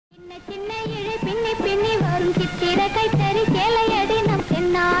சித்திர கைத்தறி சேலையடி நம்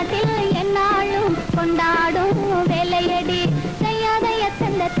தென்னாட்டில் என்னாலும் கொண்டாடும் வேலையடி தையாதைய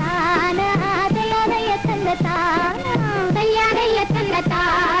தந்த தானா தையாதைய தந்த தானா தையாதைய தந்த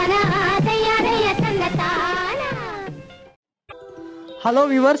தானா தையாதைய தந்த தானா. Hello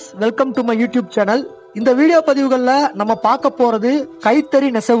viewers, welcome to my YouTube channel. இந்த வீடியோ பதிவுகள்ல நம்ம பார்க்க போறது கைத்தறி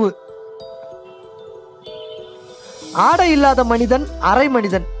நெசவு. ஆடை இல்லாத மனிதன் அரை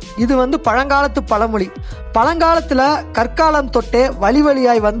மனிதன். இது பழங்காலத்து பழமொழி. பழங்காலத்துல கற்காலம் தொட்டே வழி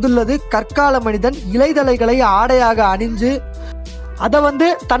வழியாய் வந்துள்ளது கற்கால மனிதன் இலைதலைகளை ஆடையாக அணிஞ்சு அதை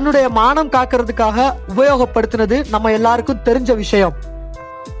தன்னுடைய மானம் காக்கிறதுக்காக உபயோகப்படுத்தினது நம்ம எல்லாருக்கும் தெரிஞ்ச விஷயம்.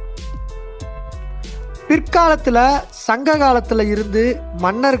 பிற்காலத்துல சங்க காலத்துல இருந்து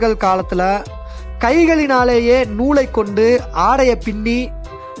மன்னர்கள் காலத்துல கைகளினாலேயே நூலை கொண்டு ஆடையை பின்னி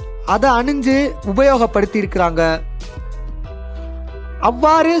அதை அணிஞ்சு உபயோகப்படுத்தி இருக்கிறாங்க.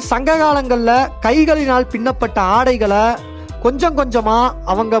 அவ்வாறு சங்க காலங்களில் கைகளினால் பின்னப்பட்ட ஆடைகளை கொஞ்சம் கொஞ்சமாக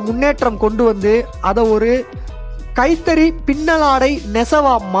அவங்க முன்னேற்றம் கொண்டு வந்து அதை ஒரு கைத்தறி பின்னலாடை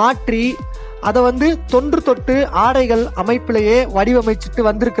நெசவாக மாற்றி அதை தொன்று தொட்டு ஆடைகள் அமைப்பிலேயே வடிவமைச்சிட்டு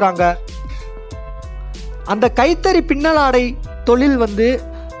வந்திருக்கிறாங்க. அந்த கைத்தறி பின்னலாடை தொழில்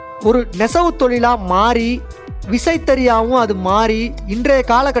ஒரு நெசவு தொழிலாக மாறி விசைத்தறியாகவும் அது மாறி இன்றைய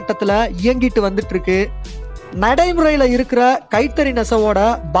காலகட்டத்தில் இயங்கிட்டு வந்துட்டு இருக்கு. நடைமுறையில் இருக்கிற கைத்தறி நெசவோட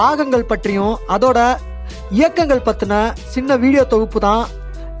பாகங்கள் பற்றியும் அதோட இயக்கங்கள் பற்றின சின்ன வீடியோ தொகுப்பு தான்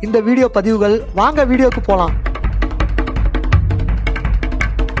இந்த வீடியோ பதிவுகள். வாங்க வீடியோக்கு போகலாம்.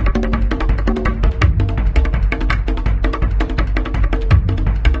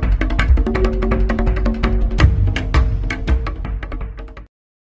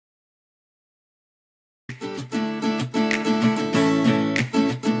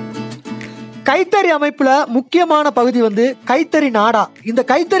 கைத்தறி அமைப்புல முக்கியமான பகுதி கைத்தறி நாடா. இந்த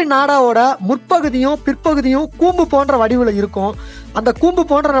கைத்தறி நாடாவோட முற்பகுதியும் பிற்பகுதியும் கூம்பு போன்ற வடிவில் இருக்கும். அந்த கூம்பு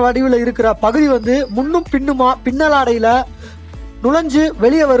போன்ற வடிவில் இருக்கிற பகுதி முன்னும் பின்னுமா பின்னலாடையில நுழைஞ்சு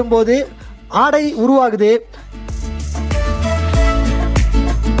வெளியே வரும்போது ஆடை உருவாகுது.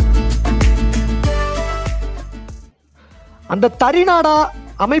 அந்த தறிநாடா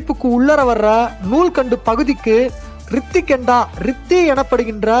அமைப்புக்கு உள்ளர வர்ற நூல்கண்டு பகுதிக்கு ரித்திகெண்டா ரித்தி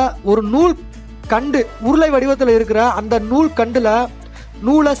எனப்படுகின்ற ஒரு நூல் கண்டு உருளை வடிவத்தில் இருக்கிற அந்த நூல் கண்டுல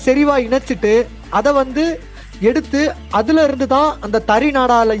நூலை செறிவா இணைச்சிட்டு அதை எடுத்து அதுல இருந்து தான் அந்த தறி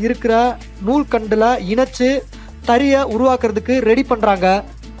நாடால இருக்கிற நூல் கண்டுல இணைச்சு தறியை உருவாக்குறதுக்கு ரெடி பண்றாங்க.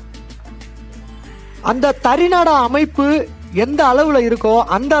 அந்த தறிநாடா அமைப்பு எந்த அளவுல இருக்கோ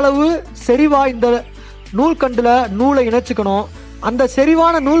அந்த அளவு செறிவா இந்த நூல் கண்டுல நூலை இணைச்சுக்கணும். அந்த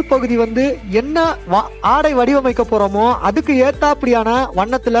செறிவான நூல் பகுதி என்ன ஆடை வடிவமைக்க போறோமோ அதுக்கு ஏத்தாப்படியான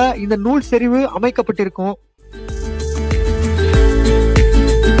வண்ணத்துல இந்த நூல் செறிவு அமைக்கப்பட்டிருக்கும்.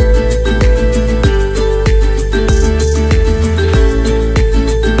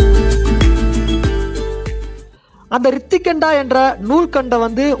 அந்த ரித்திகெண்டா என்ற நூல்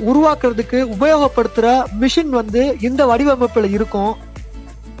கண்டை உருவாக்குறதுக்கு உபயோகப்படுத்துற மிஷின் இந்த வடிவமைப்புல இருக்கும்.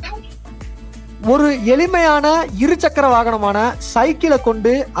 ஒரு எளிமையான இருசக்கர வாகனமான சைக்கிளை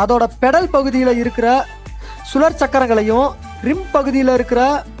கொண்டு அதோட பெடல் பகுதியில் இருக்கிற சுழற் சக்கரங்களையும் ரிம் பகுதியில்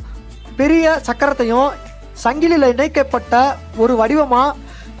இருக்கிற பெரிய சக்கரத்தையும் சங்கிலியில் இணைக்கப்பட்ட ஒரு வடிவமாக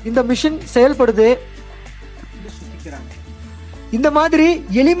இந்த மிஷின் செயல்படுது. இந்த மாதிரி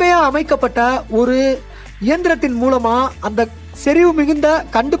எளிமையாக அமைக்கப்பட்ட ஒரு இயந்திரத்தின் மூலமாக அந்த செறிவு மிகுந்த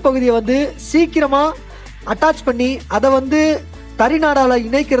கண்டு பகுதியை சீக்கிரமாக அட்டாச் பண்ணி அதை தறிநாடால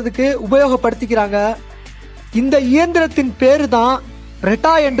இணைக்கிறதுக்கு உபயோகப்படுத்திக்கிறாங்க. இந்த இயந்திரத்தின் பேரு தான்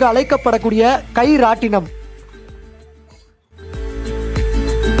ரெட்டா என்று அழைக்கப்படக்கூடிய கை ராட்டினம்.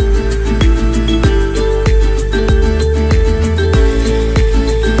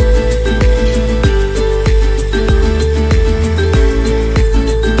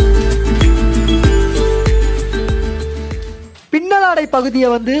 பின்னலாடை பகுதியை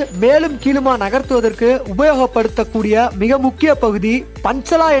மேலும் கீழுமா நகர்த்துவதற்கு உபயோகப்படுத்தக்கூடிய மிக முக்கிய பகுதி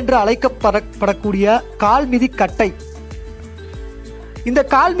பஞ்சலா என்று அழைக்கப்படக்கூடிய கால்மிதி கட்டை. இந்த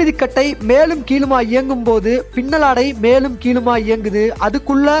கால்மிதி கட்டை மேலும் கீழுமா இயங்கும் போது பின்னலாடை மேலும் கீழுமா இயங்குது.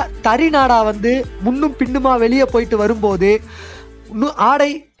 அதுக்குள்ள தறி நாடா முன்னும் பின்னுமா வெளியே போயிட்டு வரும்போது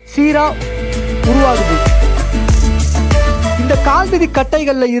ஆடை சீரா உருவாகுது. இந்த கால்மிதி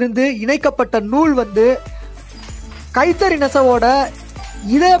கட்டைகள்ல இருந்து இணைக்கப்பட்ட நூல் கைத்தறி நெசவோட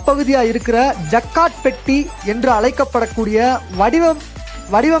இதய பகுதியாக இருக்கிற ஜக்காட் பெட்டி என்று அழைக்கப்படக்கூடிய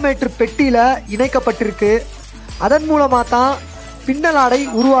வடிவமேற்று பெட்டியில இணைக்கப்பட்டிருக்கு. அதன் மூலமாக தான் பின்னலாடை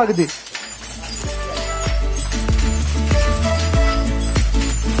உருவாகுது.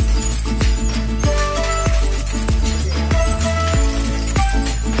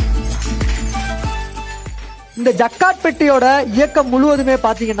 இந்த ஜக்காட் பெட்டியோட இயக்கம் முழுவதுமே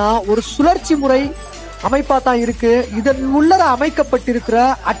பார்த்தீங்கன்னா ஒரு சுழற்சி முறை அமைப்பா தான் இருக்கு. இதன் உள்ளர அமைக்கப்பட்டிருக்கிற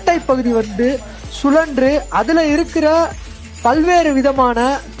அட்டை பகுதி வந்து சுழன்று அதுல இருக்கிற பல்வேறு விதமான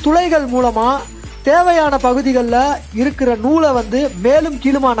துளைகள் மூலமா தேவையான பகுதிகளில் இருக்கிற நூலை வந்து மேலும்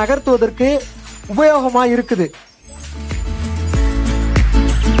கீழுமா நகர்த்துவதற்கு உபயோகமா இருக்குது.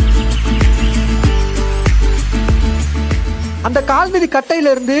 அந்த கால்மிதி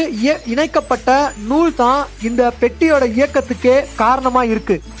கட்டையிலிருந்து இணைக்கப்பட்ட நூல் தான் இந்த பெட்டியோட இயக்கத்துக்கே காரணமா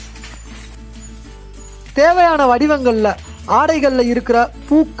இருக்கு. தேவையான வடிவங்கள்ல ஆடைகள்ல இருக்கிற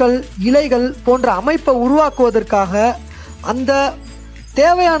பூக்கள், இலைகள் போன்ற அமைப்பை உருவாக்குவதற்காக அந்த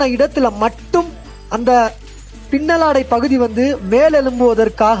தேவையான இடத்துல மட்டும் அந்த பின்னலாடை பகுதி வந்து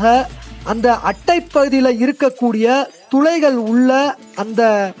மேலெழும்புவதற்காக அந்த அட்டை பகுதியில் இருக்கக்கூடிய துளைகள் உள்ள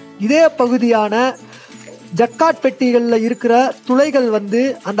அந்த இதய பகுதியான ஜக்காட் பெட்டிகளில் இருக்கிற துளைகள் வந்து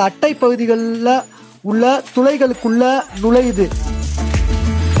அந்த அட்டை பகுதிகளில் உள்ள துளைகளுக்குள்ள நுழையுது.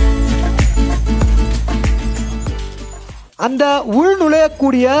 அந்த உள்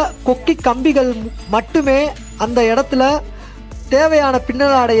நுழையக்கூடிய கொக்கி கம்பிகள் மட்டுமே அந்த இடத்துல தேவையான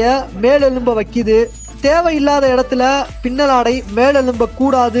பின்னலாடைய மேலெலும்ப வைக்குது. தேவையில்லாத இடத்துல பின்னலாடை மேலெலும்ப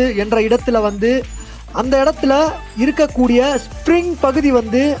கூடாது என்ற இடத்துல வந்து அந்த இடத்துல இருக்கக்கூடிய ஸ்ப்ரிங் பகுதி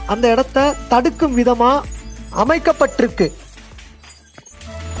வந்து அந்த இடத்த தடுக்கும் விதமா அமைக்கப்பட்டிருக்கு.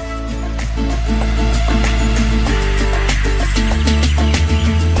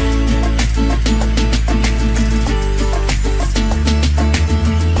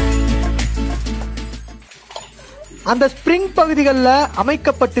 அந்த ஸ்ப்ரிங் பகுதிகளில்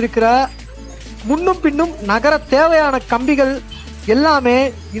அமைக்கப்பட்டிருக்கிற முன்னும் பின்னும் நகர தேவையான கம்பிகள் எல்லாமே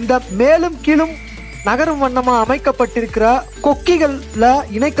இந்த மேலும் கீழும் நகரும் வண்ணமா அமைக்கப்பட்டிருக்கிற கொக்கிகள்ல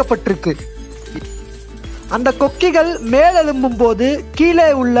இணைக்கப்பட்டிருக்கு. அந்த கொக்கிகள் மேலெழும்பும் போது கீழே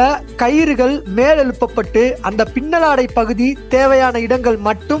உள்ள கயிறுகள் மேலெழுப்பப்பட்டு அந்த பின்னலாடை பகுதி தேவையான இடங்கள்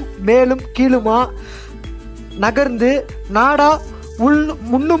மட்டும் மேலும் கீழுமா நகர்ந்து நாடா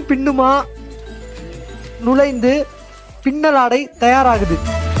முன்னும் பின்னுமா நுழைந்து பின்னலாடை தயாராகுது.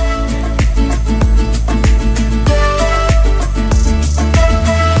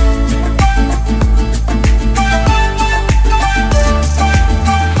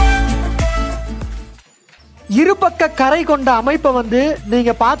 இருபக்க கரை கொண்ட அமைப்பை வந்து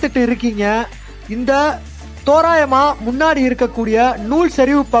நீங்க பார்த்துட்டு இருக்கீங்க. இந்த தோராயமா முன்னாடி இருக்கக்கூடிய நூல்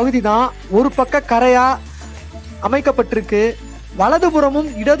செறிவு பகுதி தான் ஒரு பக்க கரையா அமைக்கப்பட்டிருக்கு. வலதுபுறமும்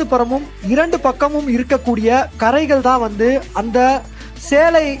இடதுபுறமும் இரண்டு பக்கமும் இருக்கக்கூடிய கரைகள் தான் வந்து அந்த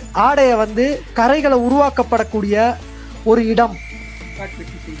சேலை ஆடையை வந்து கரைகளை உருவாக்கப்படக்கூடிய ஒரு இடம்.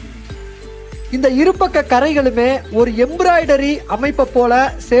 இந்த இருபக்க கரைகளுமே ஒரு எம்ப்ராய்டரி அமைப்பை போல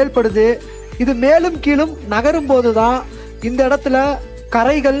செயல்படுது. இது மேலும் கீழும் நகரும் போது தான் இந்த இடத்துல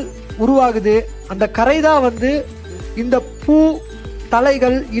கரைகள் உருவாகுது. அந்த கரை தான் வந்து இந்த பூ,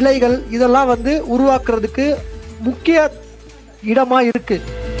 தலைகள், இலைகள் இதெல்லாம் வந்து உருவாக்குறதுக்கு முக்கிய இடமா இருக்கு.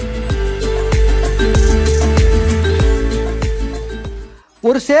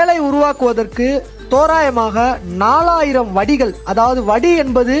 ஒரு சேலை உருவாக்குவதற்கு தோராயமாக 4000 வடிகள், அதாவது வடி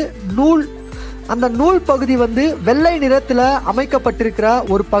என்பது நூல், அந்த நூல் பகுதி வந்து வெள்ளை நிறத்தில் அமைக்கப்பட்டிருக்கிற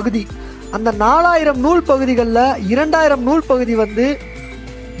ஒரு பகுதி. அந்த 4000 நூல் பகுதிகளில் 2000 நூல் பகுதி வந்து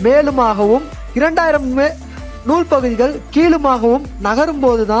மேலுமாகவும் 2000 நூல் பகுதிகள் கீழுமாகவும் நகரும்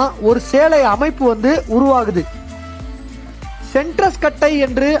போது தான் ஒரு சேலை அமைப்பு வந்து உருவாகுது. சென்ட்ரஸ் கட்டை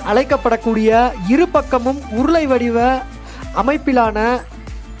என்று அழைக்கப்படக்கூடிய இரு பக்கமும் உருளை வடிவ அமைப்பிலான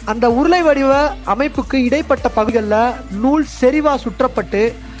அந்த உருளை வடிவ அமைப்புக்கு இடைப்பட்ட பகுதிகளில் நூல் செறிவா சுற்றப்பட்டு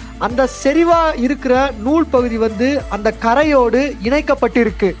அந்த செறிவா இருக்கிற நூல் பகுதி வந்து அந்த கரையோடு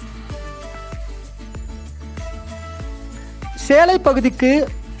இணைக்கப்பட்டிருக்கு. சேலை பகுதிக்கு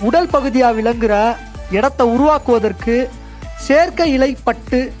உடல் பகுதியாக விளங்குகிற இடத்தை உருவாக்குவதற்கு செயற்கை இலை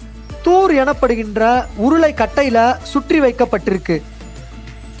பட்டு தூர் எனப்படுகின்ற உருளை கட்டையில சுற்றி வைக்கப்பட்டிருக்கு.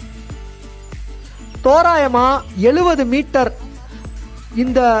 தோராயமா 70 மீட்டர்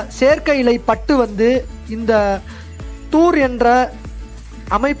இந்த செயற்கை இலை பட்டு வந்து இந்த தூர் என்ற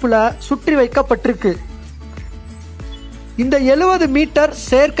அமைப்புல சுற்றி வைக்கப்பட்டிருக்கு. இந்த 70 மீட்டர்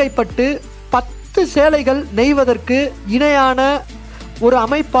செயற்கை பட்டு 10 சேலைகள் நெய்வதற்கு இணையான ஒரு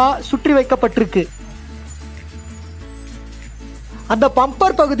அமைப்பா சுற்றி வைக்கப்பட்டிருக்கு. அந்த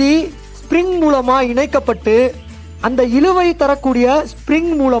பம்பர் பகுதி ஸ்ப்ரிங் மூலமா இணைக்கப்பட்டு அந்த இழுவை தரக்கூடிய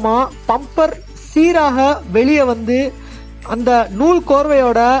ஸ்ப்ரிங் மூலமா பம்பர் சீராக வெளியே வந்து அந்த நூல்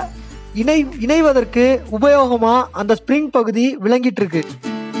கோர்வையோட இணைவதற்கு உபயோகமா அந்த ஸ்ப்ரிங் பகுதி விளங்கிட்டு இருக்கு.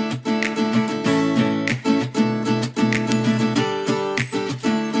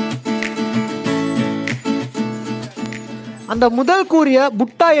 அந்த அந்த முதல் கூறிய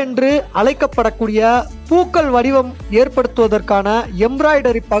புட்டா என்று அழைக்கப்படக்கூடிய பூக்கள் வடிவம் ஏற்படுத்துவதற்கான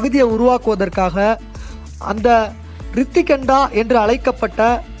எம்ப்ராய்டரி பகுதியை உருவாக்குவதற்காக அந்த ரித்திகண்டா என்று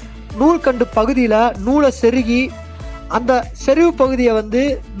அழைக்கப்பட்ட நூல்கண்டு பகுதியில் நூலை செருகி அந்த செறிவு பகுதியை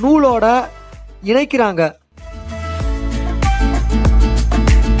நூலோட இணைக்கிறாங்க.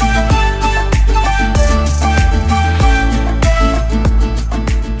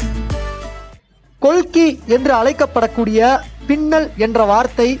 கொல்கி என்று அழைக்கப்படக்கூடிய பின்னல் என்ற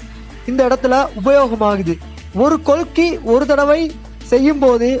வார்த்தை இந்த இடத்துல உபயோகமாகுது. ஒரு கொல்கி ஒரு தடவை செய்யும்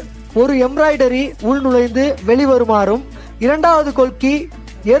போது ஒரு எம்ப்ராய்டரி உள் நுழைந்து வெளிவருமாறும், இரண்டாவது கொல்கி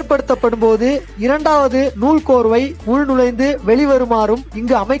ஏற்படுத்தப்படும் போது இரண்டாவது நூல் கோர்வை உள் நுழைந்து வெளிவருமாறும்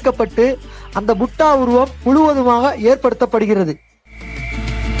இங்கு அமைக்கப்பட்டு அந்த புட்டா உருவம் முழுவதுமாக ஏற்படுத்தப்படுகிறது.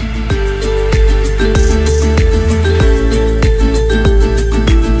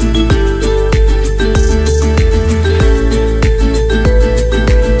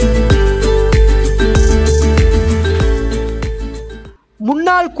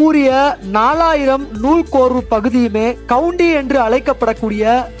 முன்னால் கூறிய 4000 நூல் கோர்வு பகுதியுமே கவுண்டி என்று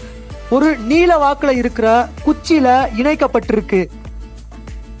அழைக்கப்படக்கூடிய ஒரு நீல வாக்கில் இருக்கிற குச்சியில இணைக்கப்பட்டிருக்கு.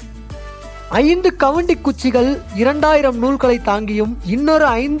 5 கவுண்டி குச்சிகள் 2000 நூல்களை தாங்கியும் இன்னொரு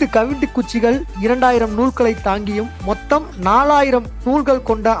 5 கவுண்டி குச்சிகள் 2000 நூல்களை தாங்கியும் மொத்தம் 4000 நூல்கள்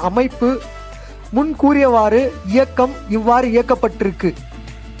கொண்ட அமைப்பு முன் கூறியவாறு இவ்வாறு இயக்கப்பட்டிருக்கு.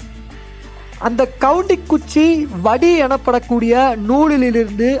 அந்த கவுண்டி குச்சி வடி எனப்படக்கூடிய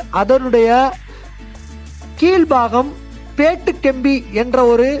நூலிலிருந்து அதனுடைய கீழ்பாகம் பேட்டு கம்பி என்ற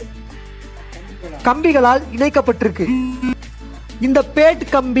ஒரு கம்பிகளால் இணைக்கப்பட்டிருக்கு. இந்த பேட்டு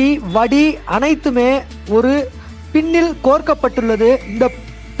கம்பி வடி அனைத்துமே ஒரு பின்னில் கோர்க்கப்பட்டுள்ளது. இந்த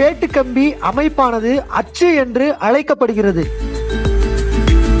பேட்டு கம்பி அமைப்பானது அச்சு என்று அழைக்கப்படுகிறது.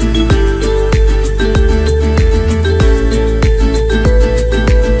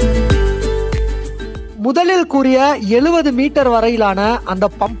 முதலில் கூறிய 70 மீட்டர் வரையிலான அந்த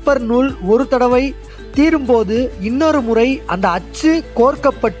பம்பர் நூல் ஒரு தடவை தீரும்போது இன்னொரு முறை அந்த அச்சு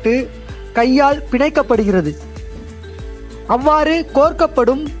கோர்க்கப்பட்டு கையால் பிணைக்கப்படுகிறது. அவ்வாறு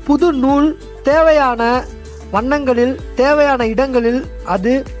கோர்க்கப்படும் புது நூல் தேவையான வண்ணங்களில் தேவையான இடங்களில்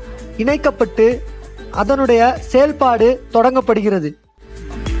அது இணைக்கப்பட்டு அதனுடைய செயல்பாடு தொடங்கப்படுகிறது.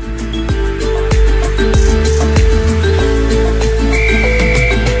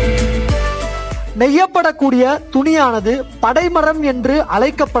 நெய்யப்படக்கூடிய துணியானது படைமரம் என்று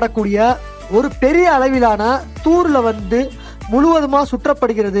அழைக்கப்படக்கூடிய ஒரு பெரிய அளவிலான தூர்ல முழுவதுமா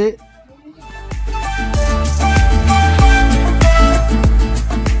சுற்றப்படுகிறது.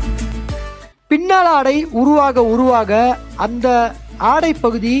 பின்னல் ஆடை உருவாக அந்த ஆடை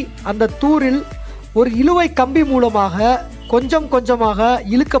பகுதி அந்த தூரில் ஒரு இழுவை கம்பி மூலமாக கொஞ்சம் கொஞ்சமாக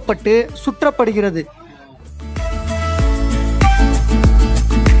இழுக்கப்பட்டு சுற்றப்படுகிறது.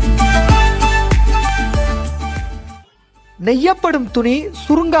 நெய்யப்படும் துணி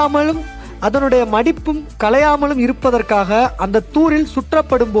சுருங்காமலும் அதனுடைய மடிப்பும் கலையாமலும் இருப்பதற்காக அந்த தூரில்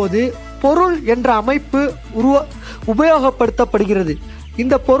சுற்றப்படும் போது பொருள் என்ற அமைப்பு உபயோகப்படுத்தப்படுகிறது.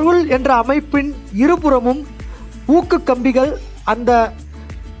 இந்த பொருள் என்ற அமைப்பின் இருபுறமும் ஊக்கு கம்பிகள் அந்த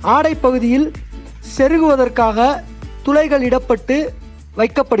ஆடை பகுதியில் செருகுவதற்காக துளைகள் இடப்பட்டு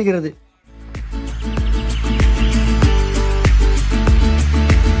வைக்கப்படுகிறது.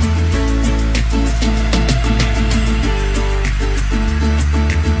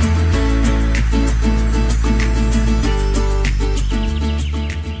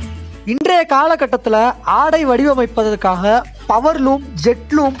 இன்றைய காலகட்டத்தில் ஆடை வடிவமைப்பதற்காக பவர்லூம்,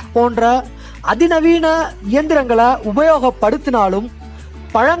 ஜெட்லூம் போன்ற அதிநவீன இயந்திரங்களை உபயோகப்படுத்தினாலும்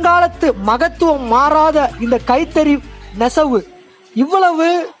பழங்காலத்து மகத்துவம் மாறாத இந்த கைத்தறி நெசவு, இவ்வளவு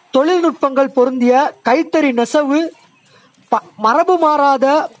தொழில்நுட்பங்கள் பொருந்திய கைத்தறி நெசவு மரபு மாறாத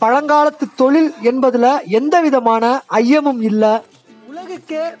பழங்காலத்து தொழில் என்பதில் எந்த விதமான ஐயமும் இல்லை.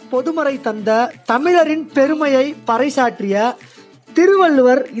 உலகுக்கே பொதுமறை தந்த தமிழரின் பெருமையை பறைசாற்றிய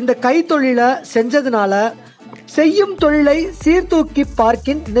திருவள்ளுவர் இந்த கைத்தொழிலை செஞ்சதுனால செய்யும் தொழிலை சீர்தூக்கி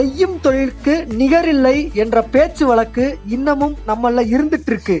பார்க்கின் நெய்யும் தொழிலுக்கு நிகரில்லை என்ற பேச்சு வழக்கு இன்னமும் நம்மள இருந்துட்டு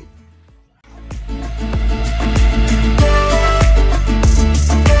இருக்கு.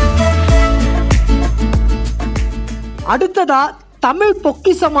 அடுத்ததா தமிழ்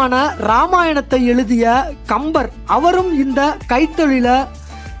பொக்கிஷமான ராமாயணத்தை எழுதிய கம்பர், அவரும் இந்த கைத்தொழிலை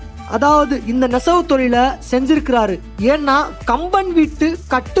அதாவது இந்த நெசவு தொழிலை செஞ்சிருக்கிறாரு. ஏன்னா கம்பன் வீட்டு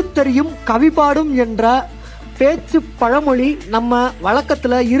கட்டுத்தறியும் கவிபாடும் என்ற பேச்சு பழமொழி நம்ம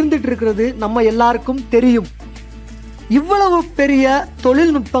வழக்கத்தில் இருந்துட்டு இருக்கிறது நம்ம எல்லாருக்கும் தெரியும். இவ்வளவு பெரிய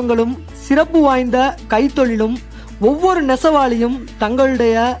தொழில்நுட்பங்களும் சிறப்பு வாய்ந்த கைத்தொழிலும் ஒவ்வொரு நெசவாளியும்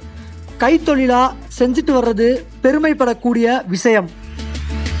தங்களுடைய கைத்தொழிலா செஞ்சுட்டு வர்றது பெருமைப்படக்கூடிய விஷயம்.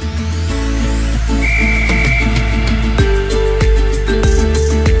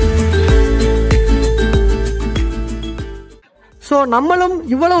 ஸோ நம்மளும்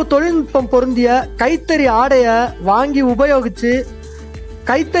இவ்வளவு தொழில்நுட்பம் பொருந்திய கைத்தறி ஆடையை வாங்கி உபயோகித்து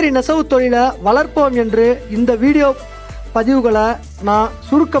கைத்தறி நெசவு தொழிலை வளர்ப்போம் என்று இந்த வீடியோ பதிவுகளை நான்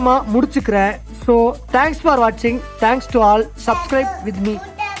சுருக்கமாக முடிச்சுக்கிறேன். ஸோ தேங்க்ஸ் ஃபார் வாட்சிங். Thanks to all. Subscribe with me.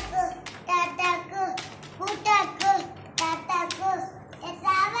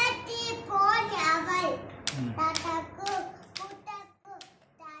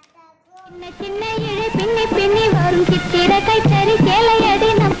 சின்ன இழை பின்னி பின்னி வரும் சித்திர கைத்தறி சேலையடி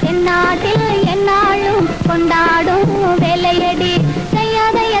நம் தென்னாட்டில் எந்நாளும் கொண்டாடும் வேலையடி.